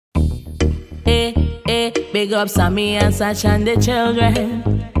Big up Sammy and Sash and the children.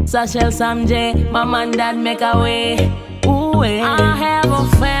 Sashel, Sam J, mom and dad make a way. Ooh, I have a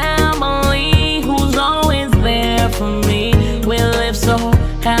family who's always there for me. We live so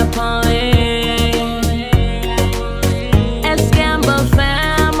happily. S. Campbell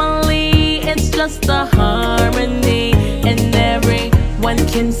family, it's just a harmony, and everyone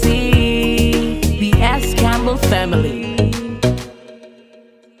can see the S. Campbell family.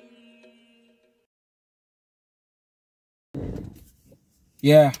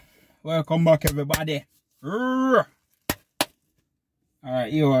 Yeah, welcome back everybody. Alright,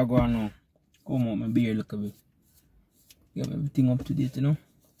 here I go now. Come on, my beard look a bit. Get everything up to date, you know.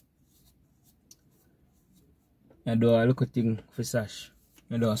 I do a little thing for Sash.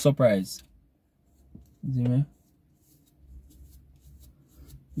 I do a surprise. You see me?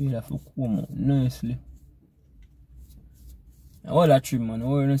 You have to come out nicely. All that trim, man.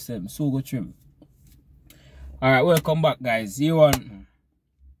 All you say, so good trim. Alright, welcome back, guys. You want.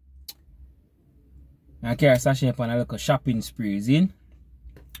 I carry Sash up on a little shopping spree, in.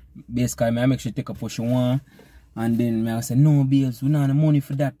 Basically, I make sure take a push one. And then I say, no, babes, we don't have the money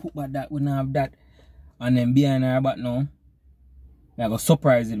for that. Put back that, we don't have that. And then behind her back now, I go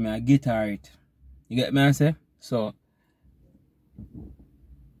surprise it, I get her it. You get me, I say? So,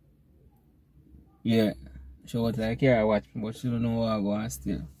 yeah. Show what I care, watch, but she don't know what I go on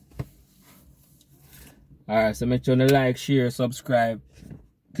still. Alright, so make sure to like, share, subscribe,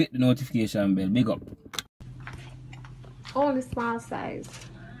 click the notification bell. Big up. Only small size.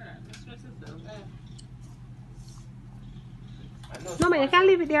 No, man, you can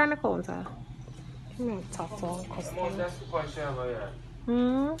leave it there on the counter. Give me a tough one, customer.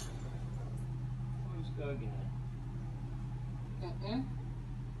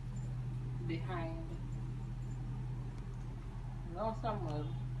 Behind. No, somewhere.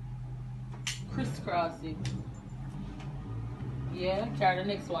 Crisscrossing. Yeah, try the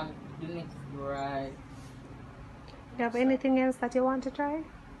next one. The next, right. You have anything else that you want to try?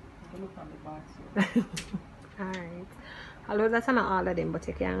 Look on the box. Alright. Although that's not all of them, but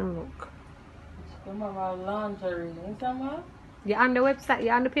you can look. Some of our lingerie. Is that one? You're on the website,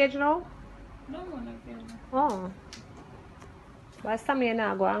 you're on the page now? No, one of them. Oh. But some you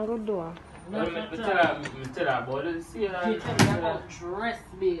now go and go door. No, tell her about it. See her. You tell me about dress,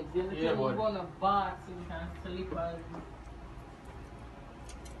 babe. Then you Yeah, tell me but- go on a box and slippers.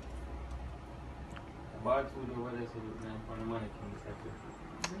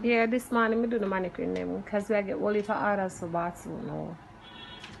 Yeah, this morning I do the mannequin them because we get all for orders for bathroom now.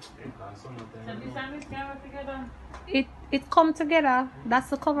 So this and this camera together? It come together. That's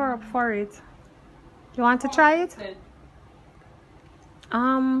the cover up for it. You want to try it?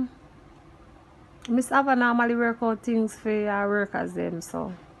 Miss Ava normally work out things for our workers them,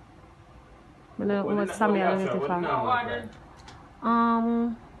 so I don't know what Sammy are looking for.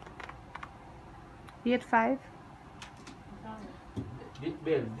 8.5.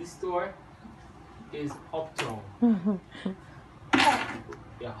 This store is uptown.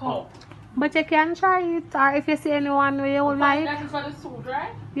 Yeah, up. But you can try it, or if you see anyone where you would like. That is for the suit,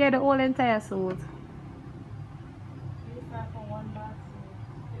 right? Yeah, the whole entire suit.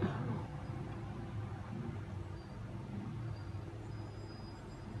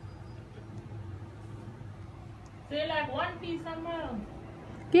 So you like one piece and more?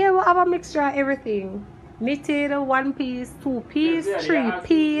 Yeah, we have a mixture of everything. Knitted, 1 piece, 2 piece, 3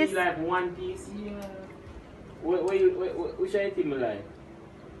 piece. You like 1 piece? Yeah. Which item you like?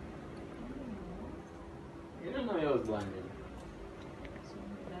 You don't know your husband then.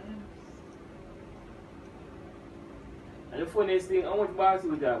 And the funniest thing, how much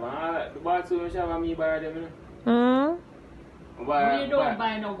bathsuit you have? The bathsuit you have, me buy them, you know? You don't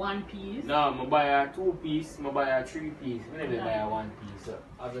buy no 1 piece? No, I buy a 2 piece, I buy a 3 piece. I never buy a 1 piece. So,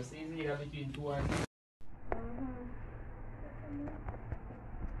 obviously, it's either between 2 and 3.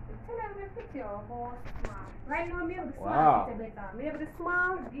 Right now, maybe the small Wow. city better. Maybe the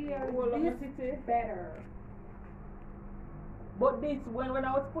small gear, this city better. But this, when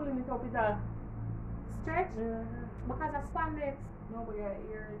I was pulling it up, it's a Stretch? Because of spandex. no, but yeah,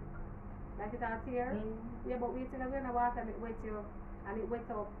 here. Like it out here. Yeah, but wait till I'm gonna water and it wet you and it wet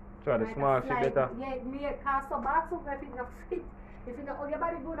up. So, the Like small a fit slide. better. Yeah, me cast a bathroom if it not fit. If you know your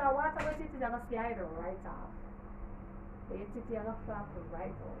body good and water wet it, it's gonna slide right off. But you sit here and flap it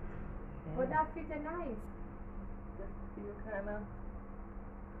right out. But that fit is nice. Just feel kind of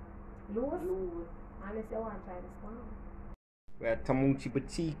Loose? loose. Unless you want to try this one. We're at Tamunchi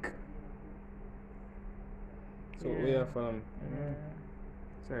Boutique. So, we are from.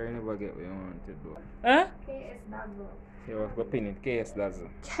 Sorry, I never get what you want to do. Huh? KS Bagel. Yeah, we're pinning KS Dazzle.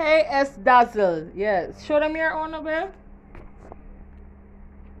 KS Dazzle. Yes. Show them your own, babe.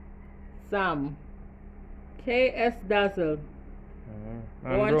 Sam. KS Dazzle.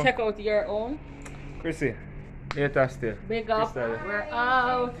 You want to check out your own? Chrissy, later still. Big up. We're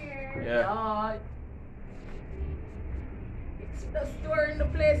out. Yeah. It's the store in the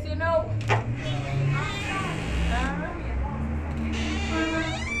place, you know.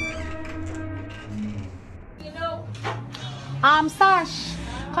 You know. Sash,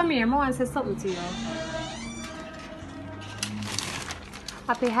 come here. I want to say something to you.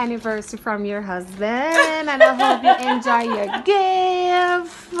 Happy anniversary from your husband, and I hope you enjoy your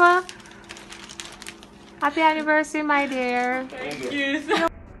gift. Happy anniversary, my dear. Thank you.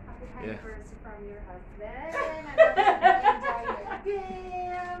 Happy anniversary from your husband, and I hope you enjoy your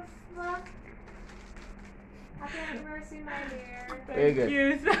gift. Happy anniversary, my dear. Very good. You.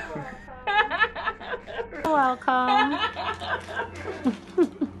 You're welcome.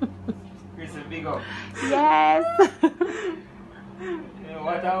 Chrissy, big up. Yes. Yeah,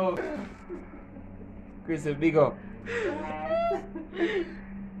 what up? Chrissy, big up.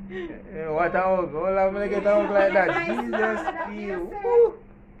 Yeah, what up? Hold on, I'm get out like that. Jesus, feel.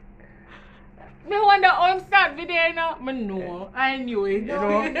 Me wonder how I'm start video now. Me know. I knew it. You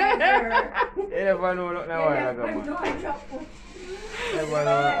know? You never know nothing while ago, man. Never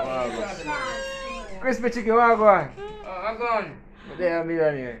know nothing. Crispy chicken, what go on? Oh, I'm gone. They are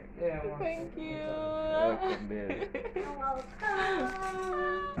millionaire. Yeah, man. Thank you. Welcome, baby. You're welcome.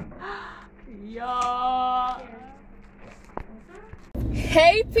 Yeah.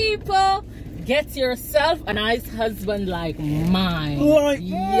 Hey people, get yourself a nice husband like mine. Like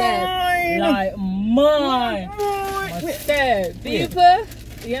yes, mine. like mine. What's that, people?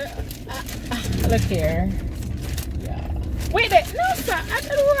 Yeah. Look here. Yeah. Wait there. No, sir. I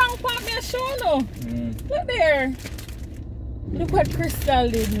did the wrong part. Me show no. Look there. Look what Crystal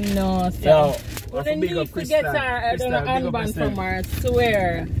did. No, sir. Yo, well, they need to get her armband from her. I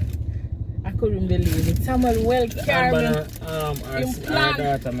swear. I couldn't believe it. Samuel well carried implant.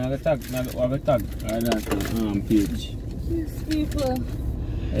 Page. These people.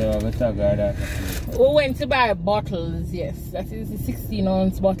 Yeah, We went to buy bottles, yes. That is the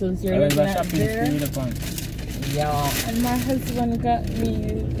 16-ounce bottles you're looking at there. Yeah, and my husband got me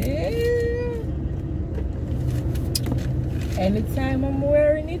this. Anytime I'm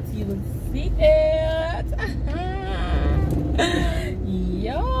wearing it, you'll see it.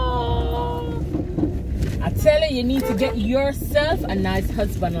 Yeah. I tell you, you need to get yourself a nice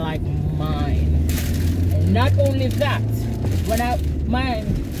husband like mine. And not only that, when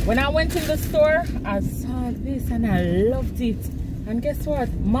I went in the store, I saw this and I loved it. And guess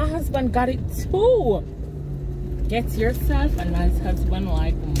what? My husband got it too. Get yourself a nice husband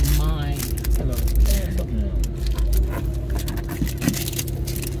like mine. Hello.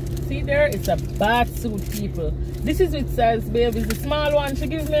 See there? It's a bath suit, people. This is what it says, babe. It's the small one she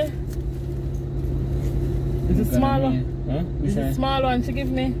give me. Is it small one? Huh? Is it small one she give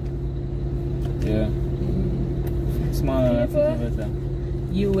me? Yeah. Smaller.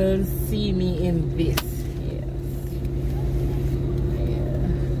 You will see me in this.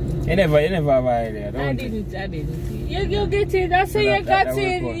 You never buy it there, I didn't. You get it. I say you got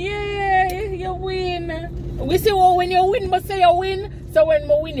it. Yeah, you win. We say, well, when you win, but say you win. So when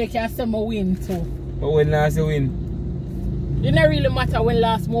I win, you can say I win too. But when last you win? It don't really matter when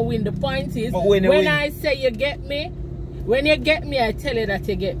last I win. The point is, when I say you get me, when you get me, I tell you that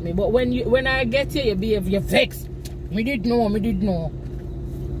you get me. But when I get you, you behave, you vex. Me did know.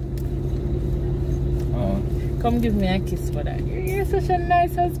 Oh. Come give me a kiss for that. You're such a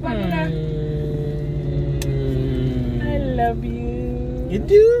nice husband. I love you. You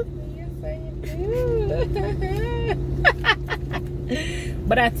do? Yes, I do.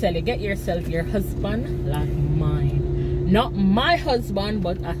 But I tell you, get yourself your husband like mine. Not my husband,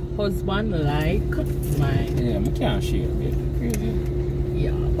 but a husband like mine. Yeah, I can't share it.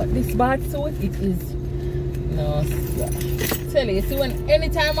 Yeah, but this bad suit, it is. No, sir. Tell you, see, when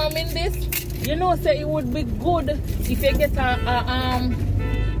anytime I'm in this, you know, say it would be good if you get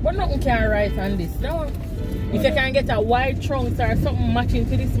but nothing can write on this. No, if you can get a white trunks or something matching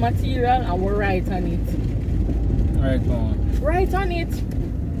to this material, I will write on it. Write on it.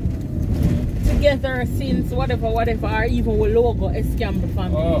 Together since whatever, or even with logo Escamble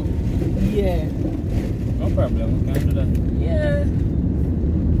family. Oh. Yeah. No problem, we can do that. Yeah.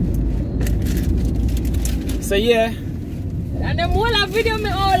 So yeah. And them whole video me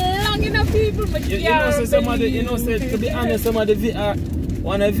all long enough people. But You know, so some of the, to be honest, some of the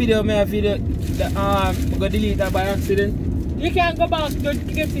one video me a video that I go delete that by accident. You can go back to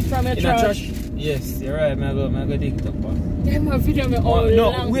get it from your trash. Yes, you're right, I go dig it up. Yeah, my video me all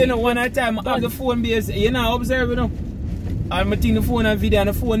no, we know one at a time. I have the phone base, you know, observe it now. I'm taking the phone and video, and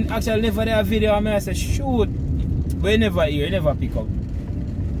the phone actually never there video, and I say, shoot. But you never hear, you never pick up.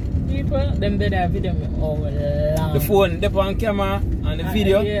 People, them did that video me all long. The phone, they on camera and the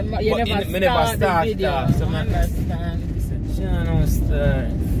video, yeah, you but never start the video. So I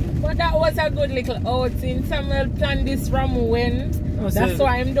understand. But that was a good little outing. Samuel planned this from when. That's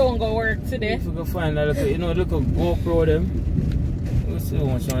why I'm don't go work today. If we can find a little, you know, look at GoPro them. We'll see how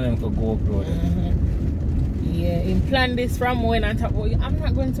much of them can GoPro them. Yeah, he planned this from when I thought, well, I'm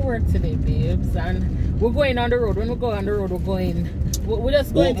not going to work today, babes. And we're going on the road. When we go on the road, we're going. We're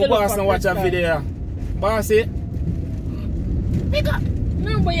just going to look for watch a video. Bossy.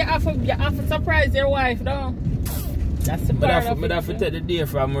 No, but you have to surprise your wife, though. That's the part of it. But I have to take the day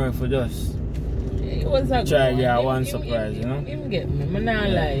from her for just it was a try yeah, one surprise, you know. Him get me. I'm not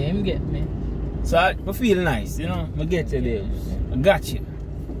lying. Him get me. So I feel nice, you know. I get you there. I got you.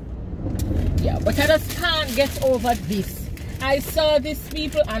 Yeah, but I just can't get over this. I saw these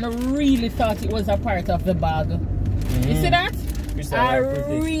people and I really thought it was a part of the bag. You see that? I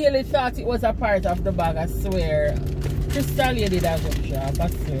really thought it was a part of the bag, I swear. Crystal, you did a good job, I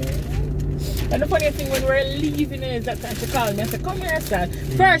swear. And the funny thing, when we were leaving is that time she called me and said, come here, sir.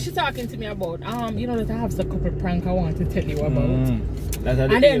 First, she's talking to me about, you know that I have a couple prank I want to tell you about.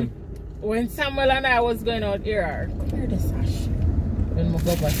 And then, when Samuel and I was going out here, come here, the Sash. When we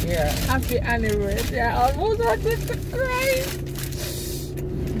go back here, happy anniversary. I almost wanted to cry.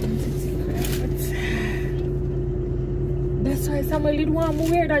 That's why Samuel didn't want me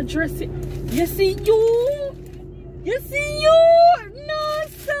to wear that dress. You see you? You see you? No,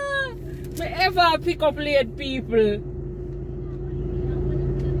 sir. Me ever pick up late people.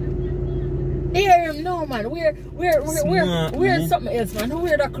 Here, no, man. Wear something else, man. Don't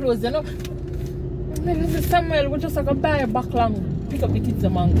wear that clothes, you know. Mr. Samuel, we just like to buy a back long, pick up the kids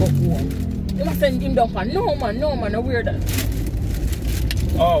and go home. You must send him down, man. No, man, I wear that.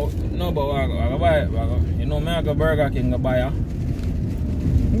 Oh, no, but I buy it. You know, I go Burger King to buy a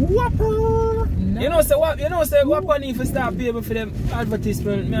Whopper. No. You know, say Whopper need to start paying for them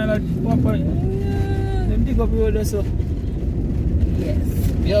advertisement. Me like Whopper. Them dig up your there, so. Yes.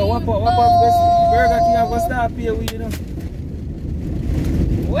 Yo, Whopper, Burger King have to start paying with, you know.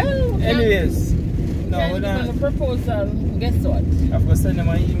 Well, anyways. No, we're not. On the proposal, guess what? I've got to send them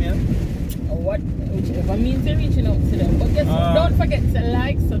an email. Whichever means you're reaching out to them. But guess what? Don't forget to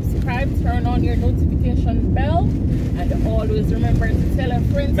like, subscribe, turn on your notification bell, and always remember to tell a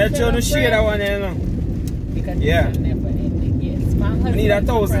friend. Make sure to share that one, you know. Because it's never ending. Yes, we need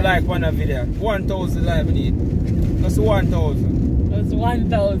 1,000 likes on the video. 1,000 likes we need. That's 1,000. That's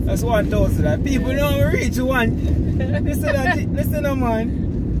 1,000. That's 1,000 likes. People don't reach one. Listen, man.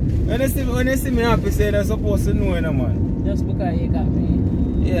 When they see me happy, say they're supposed to know, man. Just because you got me.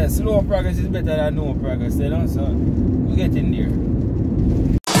 Yeah, slow progress is better than no progress, you know, so we get in there.